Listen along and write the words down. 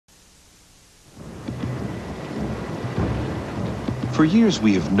For years,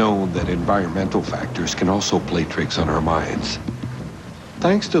 we have known that environmental factors can also play tricks on our minds.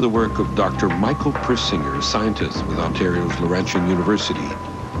 Thanks to the work of Dr. Michael Persinger, a scientist with Ontario's Laurentian University,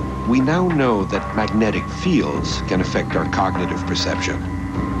 we now know that magnetic fields can affect our cognitive perception.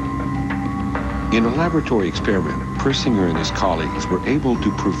 In a laboratory experiment, Persinger and his colleagues were able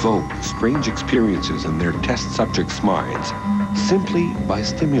to provoke strange experiences in their test subjects' minds simply by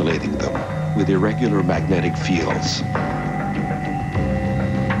stimulating them with irregular magnetic fields.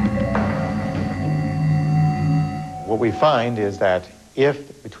 What we find is that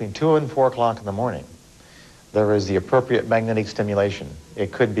if between 2 and 4 o'clock in the morning, there is the appropriate magnetic stimulation,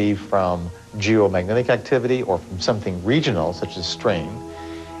 it could be from geomagnetic activity or from something regional, such as strain,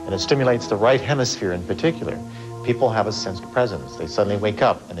 and it stimulates the right hemisphere in particular, people have a sense of presence. They suddenly wake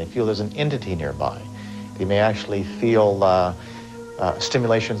up and they feel there's an entity nearby. They may actually feel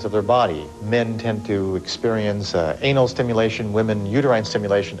stimulations of their body. Men tend to experience anal stimulation, women uterine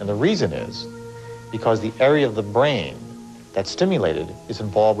stimulation, and the reason is because the area of the brain that's stimulated is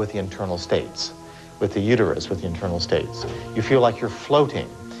involved with the internal states, with the uterus, with the internal states. You feel like you're floating.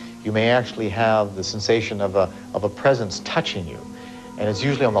 You may actually have the sensation of a presence touching you. And it's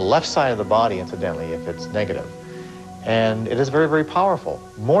usually on the left side of the body, incidentally, if it's negative. And it is very, very powerful,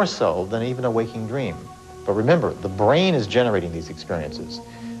 more so than even a waking dream. But remember, the brain is generating these experiences.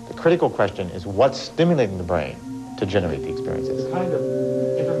 The critical question is what's stimulating the brain to generate the experiences. The kind of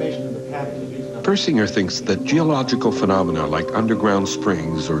information in the pattern. Persinger thinks that geological phenomena like underground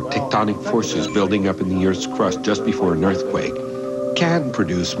springs or tectonic forces building up in the Earth's crust just before an earthquake can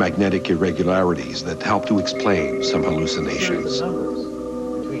produce magnetic irregularities that help to explain some hallucinations.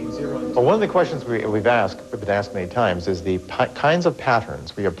 Well, one of the questions we've been asked many times is the kinds of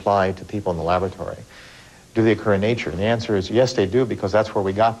patterns we apply to people in the laboratory, do they occur in nature? And the answer is yes, they do, because that's where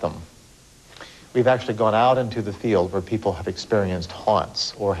we got them. We've actually gone out into the field where people have experienced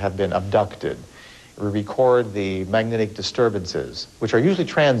haunts or have been abducted. We record the magnetic disturbances, which are usually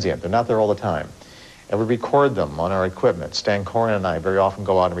transient. They're not there all the time. And we record them on our equipment. Stan Coren and I very often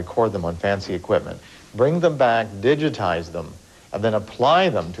go out and record them on fancy equipment, bring them back, digitize them, and then apply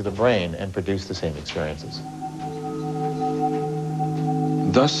them to the brain and produce the same experiences.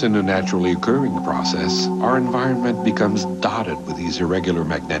 Thus, in a naturally occurring process, our environment becomes dotted with these irregular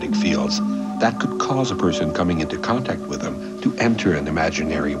magnetic fields that could cause a person coming into contact with them to enter an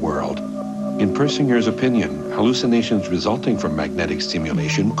imaginary world. In Persinger's opinion, hallucinations resulting from magnetic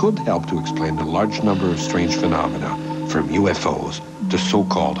stimulation could help to explain a large number of strange phenomena, from UFOs to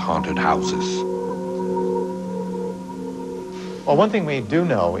so-called haunted houses. Well, one thing we do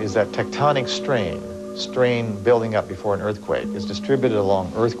know is that tectonic strain building up before an earthquake is distributed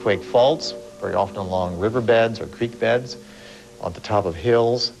along earthquake faults, very often along riverbeds or creek beds, on the top of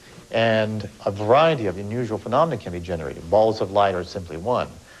hills, and a variety of unusual phenomena can be generated. Balls of light are simply one.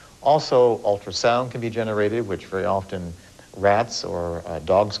 Also, ultrasound can be generated, which very often rats or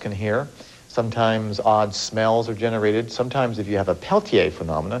dogs can hear. Sometimes odd smells are generated. Sometimes if you have a Prt4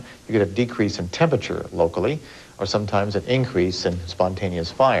 phenomena, you get a decrease in temperature locally, or sometimes an increase in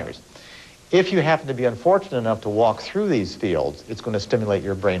spontaneous fires. If you happen to be unfortunate enough to walk through these fields, it's going to stimulate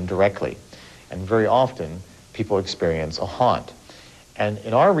your brain directly. And very often, people experience a haunt. And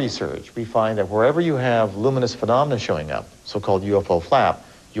in our research, we find that wherever you have luminous phenomena showing up, so-called UFO flap,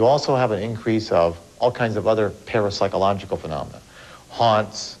 you also have an increase of all kinds of other parapsychological phenomena.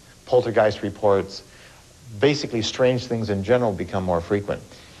 Haunts, poltergeist reports, basically strange things in general become more frequent,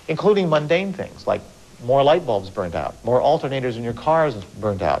 including mundane things like more light bulbs burnt out, more alternators in your cars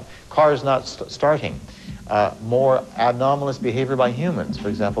burnt out, cars not starting, more anomalous behavior by humans, for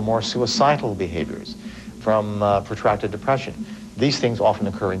example, more suicidal behaviors from protracted depression. These things often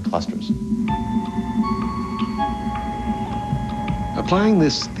occur in clusters. Applying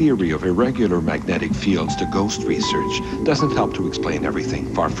this theory of irregular magnetic fields to ghost research doesn't help to explain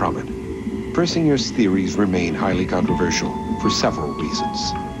everything, far from it. Persinger's theories remain highly controversial for several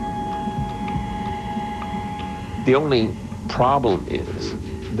reasons. The only problem is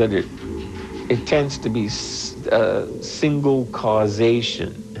that it tends to be single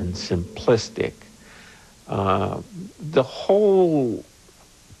causation and simplistic. The whole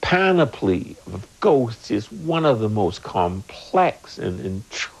panoply of ghosts is one of the most complex and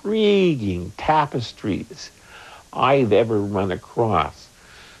intriguing tapestries I've ever run across.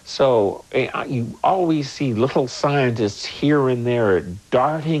 So you always see little scientists here and there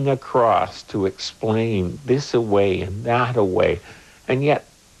darting across to explain this away and that away, and yet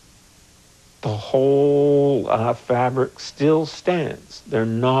the whole fabric still stands. They're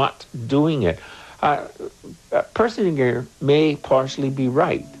not doing it. Persinger may partially be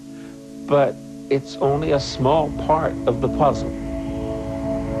right, but it's only a small part of the puzzle.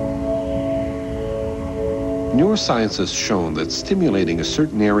 Neuroscience has shown that stimulating a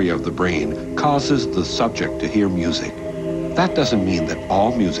certain area of the brain causes the subject to hear music. That doesn't mean that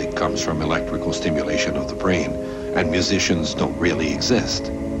all music comes from electrical stimulation of the brain, and musicians don't really exist.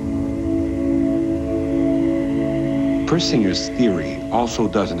 Persinger's theory also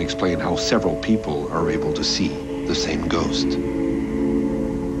doesn't explain how several people are able to see the same ghost.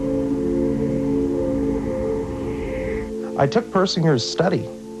 I took Persinger's study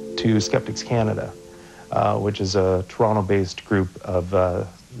to Skeptics Canada, which is a Toronto-based group of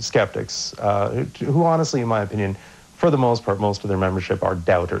skeptics who honestly, in my opinion, for the most part, most of their membership are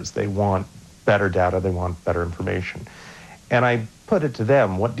doubters. They want better data, they want better information. And I put it to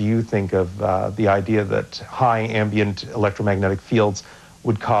them, what do you think of the idea that high ambient electromagnetic fields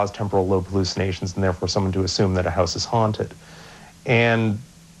would cause temporal lobe hallucinations and therefore someone to assume that a house is haunted? And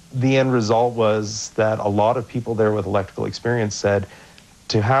the end result was that a lot of people there with electrical experience said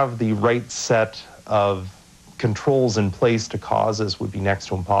to have the right set of controls in place to causes would be next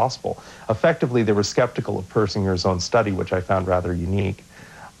to impossible. Effectively, they were skeptical of Persinger's own study, which I found rather unique.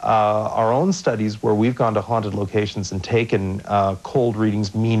 Our own studies, where we've gone to haunted locations and taken cold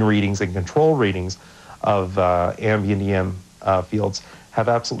readings, mean readings, and control readings of ambient EM fields, have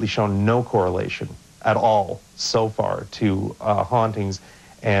absolutely shown no correlation at all so far to hauntings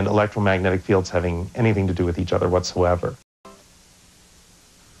and electromagnetic fields having anything to do with each other whatsoever.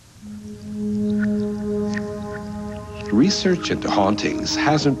 Research into hauntings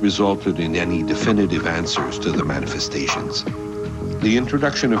hasn't resulted in any definitive answers to the manifestations. The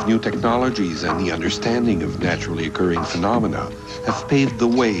introduction of new technologies and the understanding of naturally occurring phenomena have paved the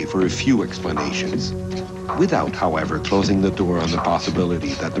way for a few explanations, without, however, closing the door on the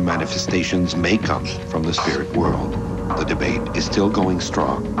possibility that the manifestations may come from the spirit world. The debate is still going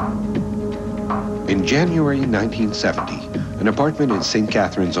strong. In January 1970, an apartment in St.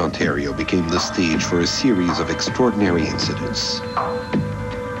 Catharines, Ontario became the stage for a series of extraordinary incidents.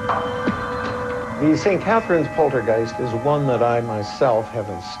 The St. Catharines poltergeist is one that I myself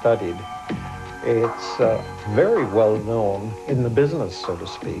haven't studied. It's very well known in the business, so to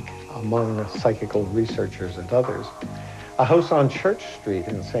speak, among psychical researchers and others. A house on Church Street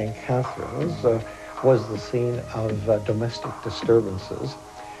in St. Catharines was the scene of domestic disturbances,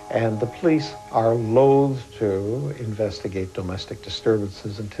 and the police are loath to investigate domestic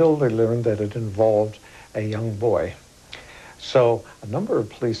disturbances until they learned that it involved a young boy. So a number of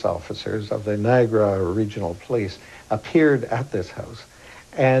police officers of the Niagara Regional Police appeared at this house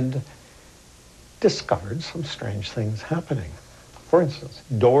and discovered some strange things happening. For instance,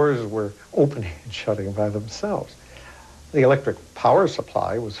 doors were opening and shutting by themselves. The electric power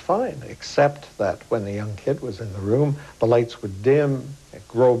supply was fine, except that when the young kid was in the room, the lights would dim and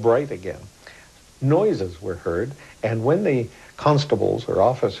grow bright again. Noises were heard, and when the constables or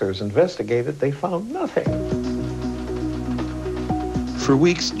officers investigated, they found nothing. For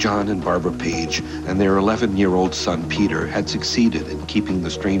weeks, John and Barbara Page and their 11-year-old son Peter had succeeded in keeping the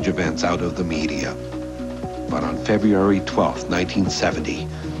strange events out of the media. But on February 12, 1970,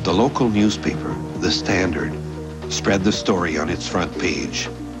 the local newspaper, The Standard, spread the story on its front page.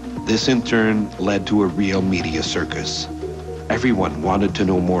 This in turn led to a real media circus. Everyone wanted to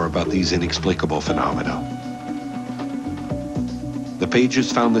know more about these inexplicable phenomena. The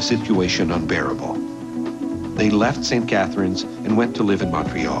Pages found the situation unbearable. They left St. Catharines and went to live in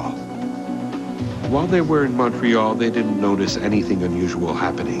Montreal. While they were in Montreal, they didn't notice anything unusual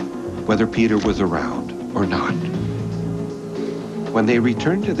happening, whether Peter was around or not. When they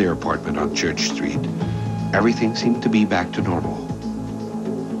returned to their apartment on Church Street, everything seemed to be back to normal.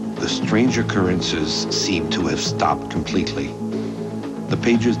 The strange occurrences seemed to have stopped completely. The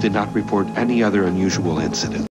Pages did not report any other unusual incident.